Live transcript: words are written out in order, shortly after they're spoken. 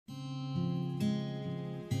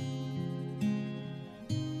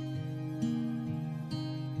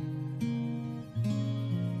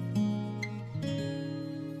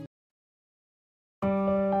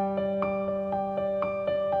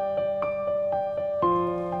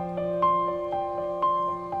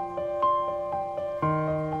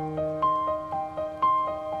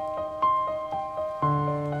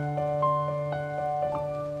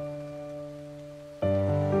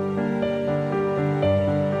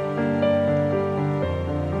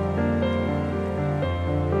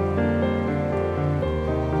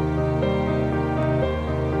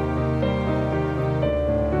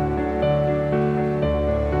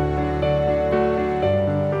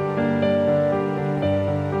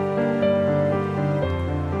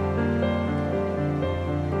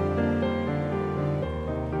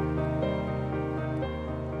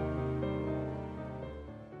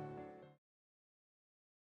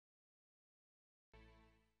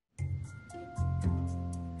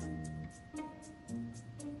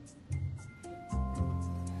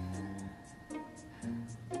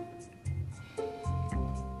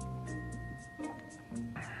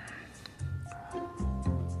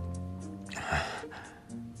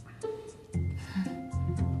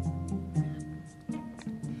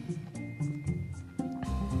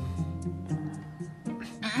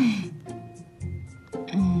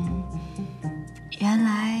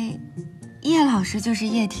师就是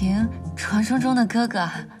叶婷传说中的哥哥。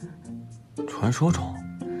传说中？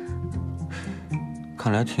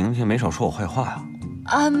看来婷婷没少说我坏话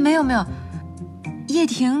呀。没有没有，叶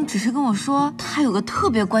婷只是跟我说她有个特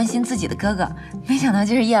别关心自己的哥哥，没想到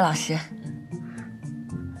就是叶老师。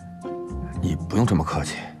你不用这么客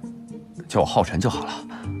气，叫我浩辰就好了。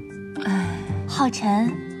浩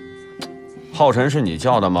辰。浩辰是你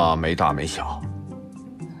叫的吗？没大没小。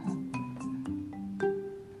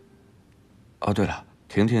哦，对了，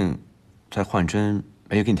婷婷在换针，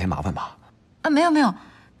没有给你添麻烦吧？没有没有，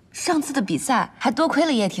上次的比赛还多亏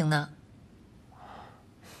了叶婷呢。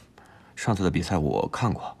上次的比赛我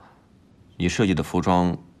看过，你设计的服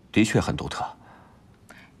装的确很独特。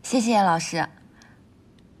谢谢叶老师。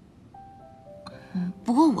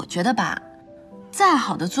不过我觉得吧，再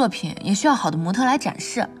好的作品也需要好的模特来展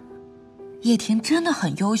示。叶婷真的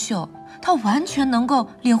很优秀，她完全能够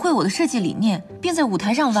领会我的设计理念，并在舞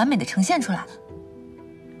台上完美的呈现出来。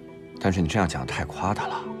但是你这样讲太夸她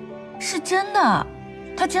了。是真的，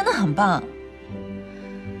她真的很棒。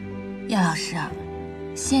叶老师，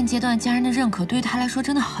现阶段家人的认可对于她来说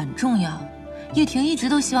真的很重要。叶婷一直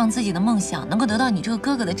都希望自己的梦想能够得到你这个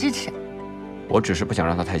哥哥的支持。我只是不想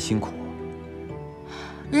让她太辛苦。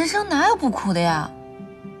人生哪有不苦的呀？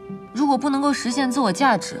如果不能够实现自我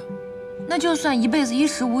价值，那就算一辈子衣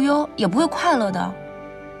食无忧，也不会快乐的。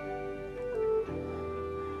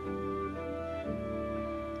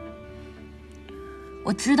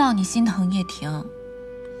我知道你心疼叶婷，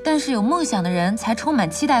但是有梦想的人才充满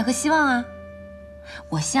期待和希望啊！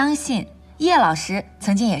我相信叶老师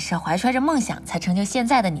曾经也是怀揣着梦想才成就现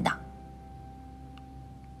在的你的。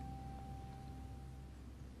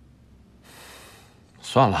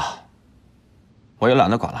算了，我也懒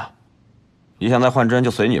得管了。你想再换针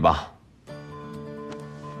就随你吧。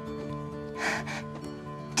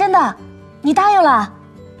真的，你答应了？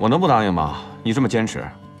我能不答应吗？你这么坚持，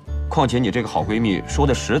况且你这个好闺蜜说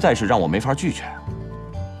的实在是让我没法拒绝。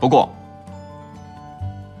不过，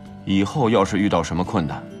以后要是遇到什么困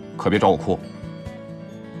难，可别找我哭。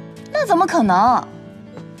那怎么可能？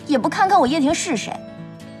也不看看我叶婷是谁，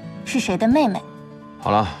是谁的妹妹。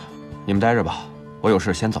好了，你们待着吧，我有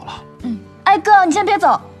事先走了。哎哥，你先别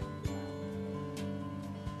走。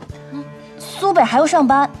苏北还要上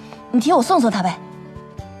班，你替我送送她呗。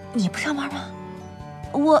你不上班吗？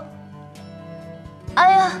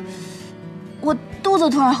哎呀，我肚子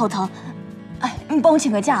突然好疼，哎，你帮我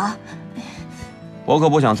请个假啊。我可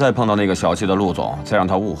不想再碰到那个小气的陆总，再让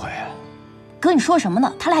他误会。哥，你说什么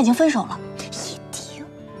呢？他俩已经分手了。叶婷，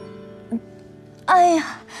哎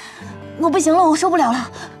呀，我不行了，我受不了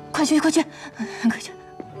了，快去，快去，快去！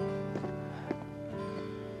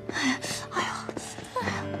哎呀，哎呀，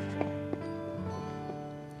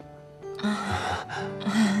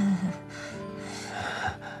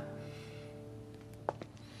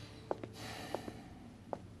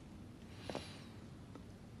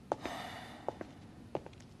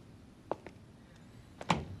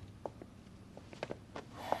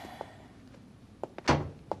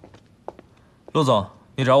陆总，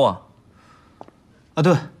你找我？啊，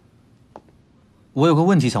对，我有个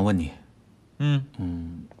问题想问你。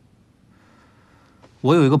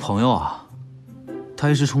我有一个朋友啊，他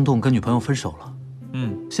一时冲动跟女朋友分手了，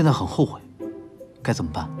现在很后悔，该怎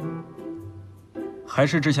么办？还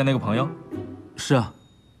是之前那个朋友？是啊。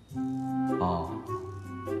哦，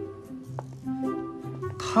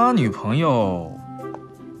他女朋友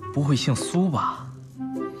不会姓苏吧？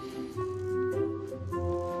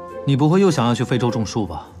你不会又想要去非洲种树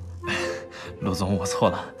吧？陆总，我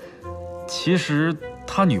错了。其实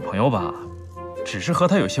他女朋友吧，只是和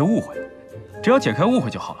他有些误会，只要解开误会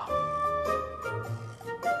就好了。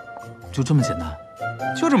就这么简单？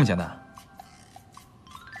就这么简单。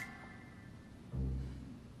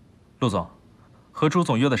陆总，和朱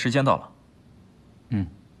总约的时间到了。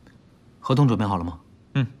合同准备好了吗？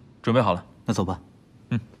准备好了。那走吧。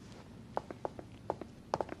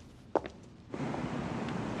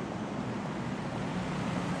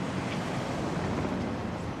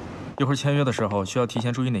一会儿签约的时候需要提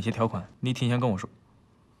前注意哪些条款？你提前跟我说。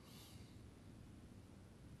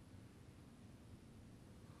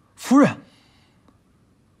夫人，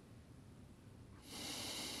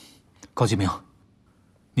高启明，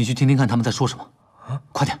你去听听看他们在说什么。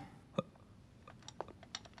快点，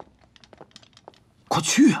快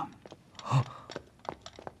去啊！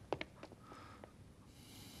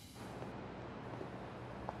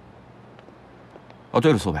哦，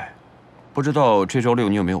对了，苏北，不知道这周6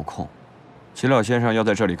你有没有空？齐老先生要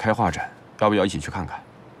在这里开画展，要不要一起去看看？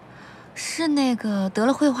是那个得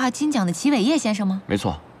了绘画金奖的齐伟业先生吗？没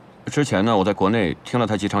错，之前呢，我在国内听了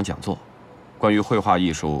他几场讲座，关于绘画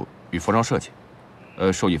艺术与服装设计。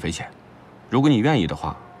受益匪浅。如果你愿意的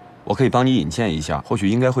话，我可以帮你引荐一下，或许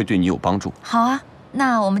应该会对你有帮助。好啊，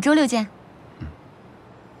那我们周6见。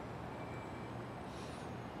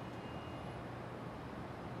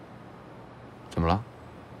怎么了？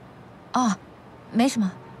哦，没什么，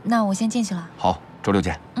那我先进去了。好，周6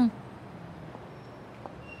见。嗯。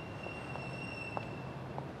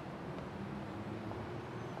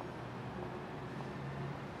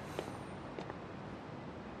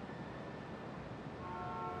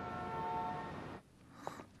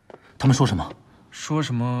他们说什么？说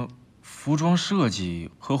什么服装设计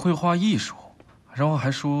和绘画艺术，然后还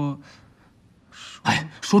说，哎，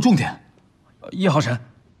说重点。叶浩辰，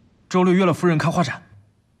周6约了夫人看画展。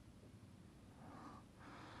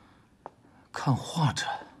看画展。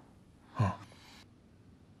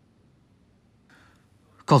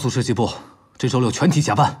告诉设计部，这周6全体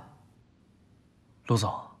加班。陆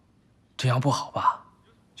总，这样不好吧？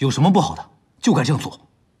有什么不好的？就该这样做。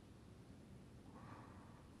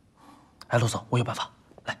哎，陆总，我有办法。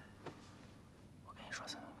来，我跟你说，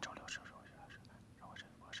周6是我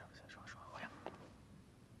呀。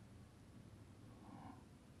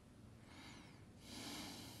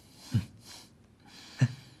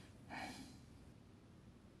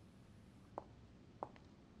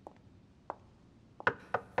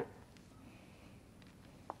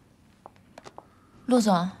陆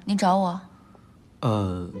总，你找我？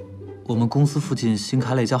我们公司附近新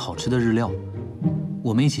开了一家好吃的日料，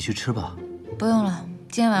我们一起去吃吧。不用了，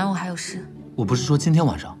今天晚上我还有事。我不是说今天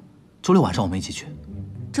晚上，周6晚上我们一起去。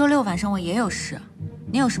周6晚上我也有事，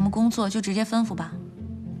你有什么工作就直接吩咐吧。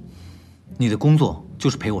你的工作就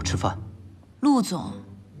是陪我吃饭。陆总，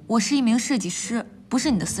我是一名设计师，不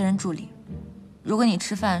是你的私人助理。如果你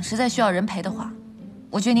吃饭实在需要人陪的话，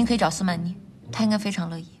我觉得您可以找苏曼妮，她应该非常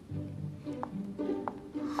乐意。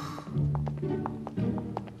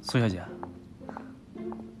苏小姐，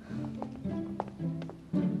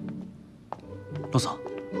陆总，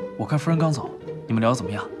我看夫人刚走，你们聊得怎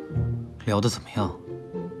么样？聊得怎么样？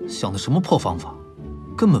想的什么破方法，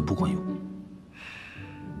根本不管用。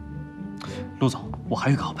陆总，我还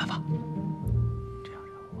有一个好办法。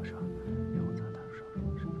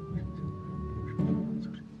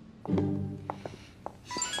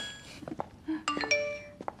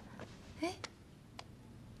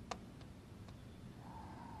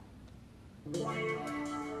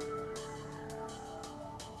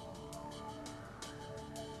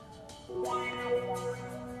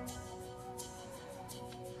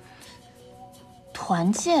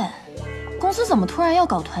团建？公司怎么突然要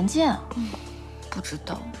搞团建啊？不知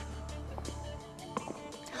道。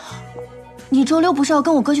你周6不是要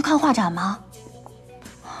跟我哥去看画展吗？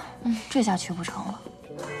这下去不成了。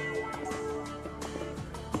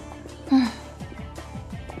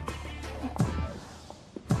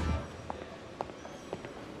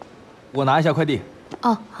我拿一下快递。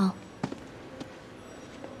哦，好。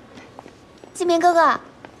金明哥哥，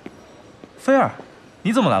菲儿，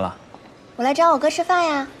你怎么来了？我来找我哥吃饭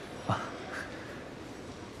呀。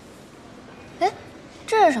哎，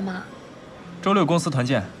这是什么？周6公司团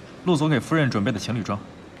建，陆总给夫人准备的情侣装。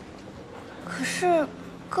可是，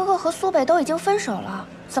哥哥和苏北都已经分手了，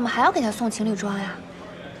怎么还要给他送情侣装呀？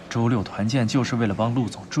周6团建就是为了帮陆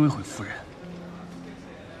总追回夫人。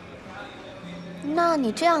那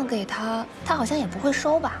你这样给他，他好像也不会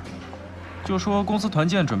收吧？就说公司团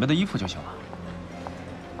建准备的衣服就行了。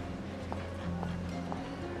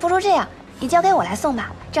不如这样，你交给我来送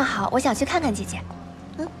吧，正好我想去看看姐姐。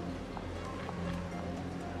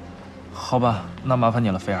好吧，那麻烦你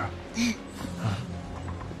了，菲儿。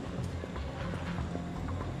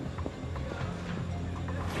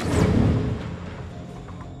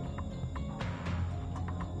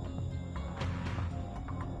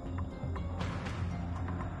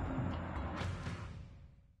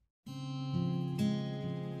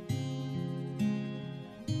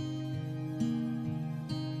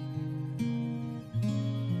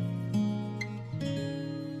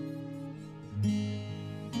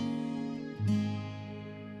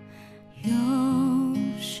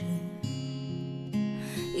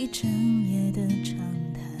整夜的长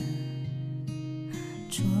谈，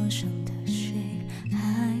桌上的水还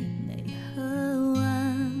没喝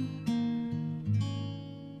完，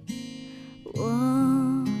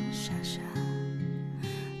我傻傻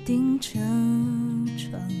盯着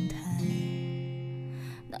窗台，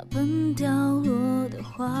那本掉落的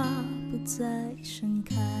花不再盛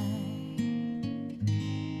开。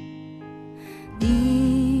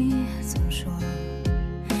你总说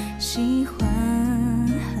喜欢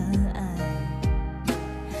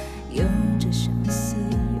有着相似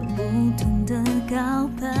又不同的告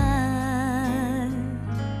白，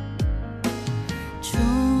春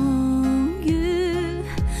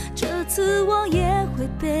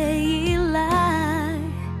被依赖，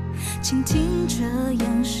倾听着，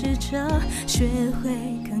仰视着，学会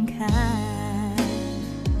慷慨。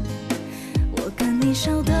我看你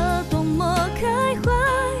笑得多么开怀，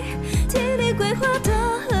替你规划的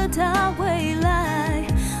和他未来。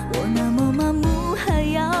我那么麻木，还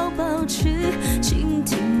要保持倾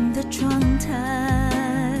听的状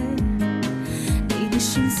态。你的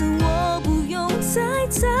心思我不用再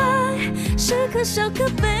猜，是可笑可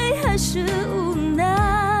悲还是无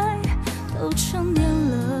奈？都成年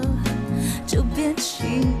了，就别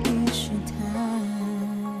轻易失态。